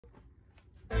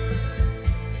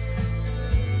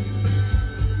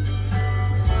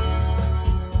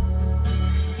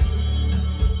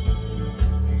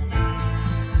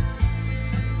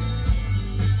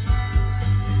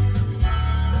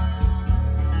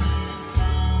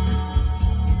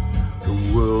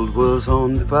was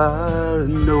on fire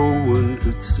and no one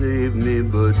could save me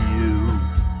but you.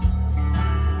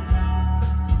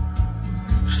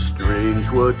 Strange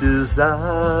what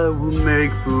desire will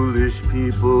make foolish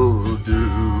people do.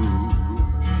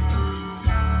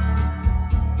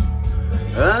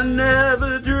 I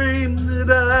never dreamed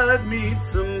that I'd meet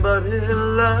somebody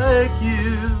like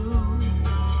you.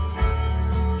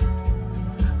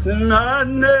 And I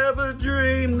never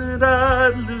dreamed that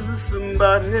I'd lose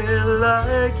somebody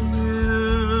like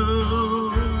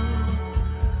you.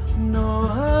 No,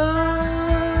 I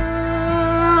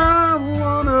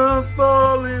wanna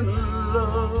fall in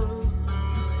love.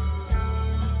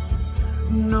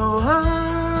 No, I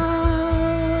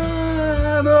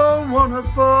don't wanna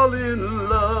fall in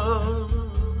love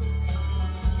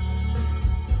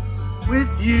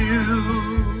with you.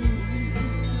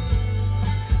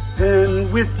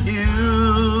 And with you,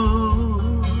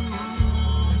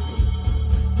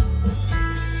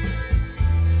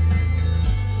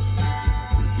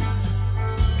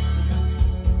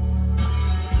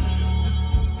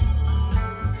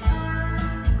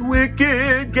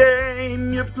 wicked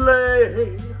game you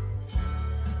play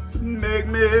to make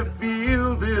me feel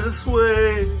this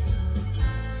way.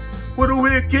 What a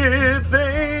wicked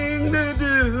thing to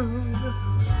do,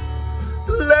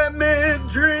 to let me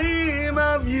dream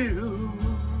of you.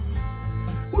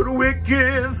 What a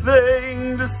wicked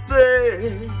thing to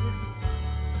say,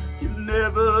 you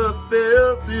never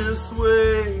felt this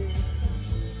way.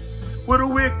 What a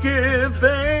wicked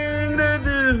thing to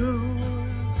do,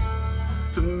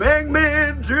 to make me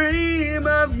dream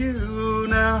of you.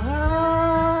 Now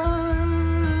I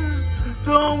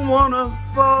don't wanna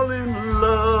fall in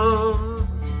love.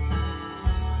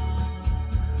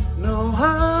 No, I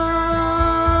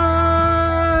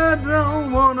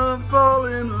don't wanna fall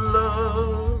in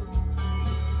love.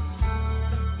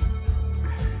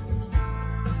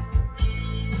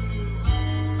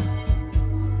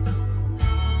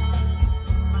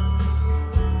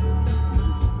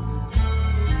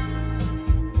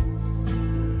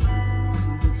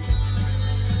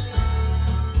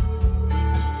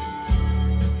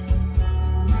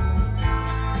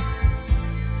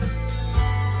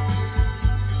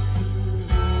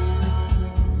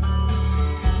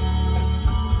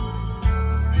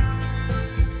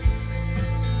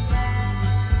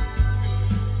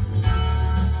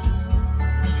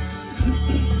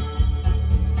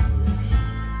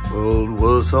 World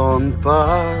was on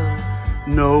fire,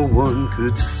 no one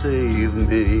could save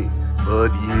me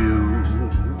but you.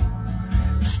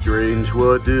 Strange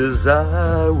what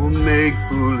desire will make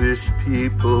foolish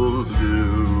people do.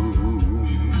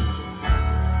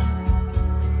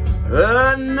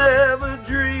 I never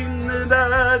dreamed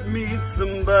that I'd meet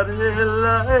somebody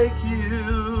like you.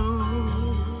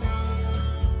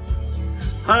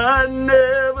 I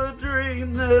never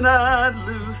dreamed that I'd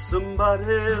lose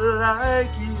somebody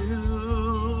like you.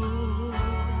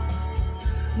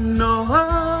 No, I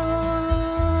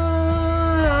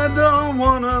don't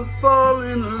wanna fall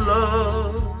in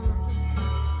love.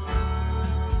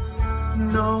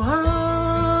 No, I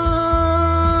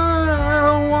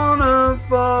wanna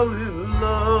fall in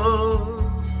love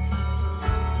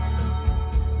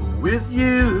with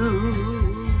you.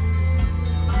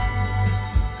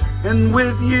 And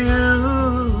with you,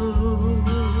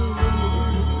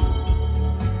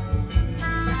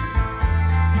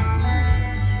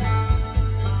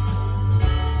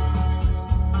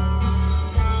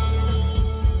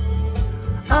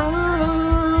 I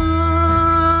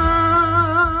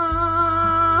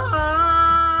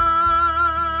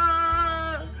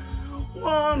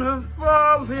wanna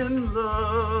fall in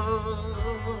love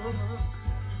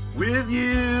with you.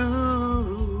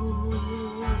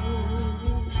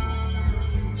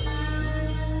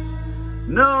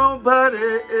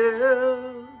 Nobody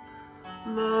else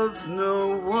loves no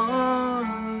one.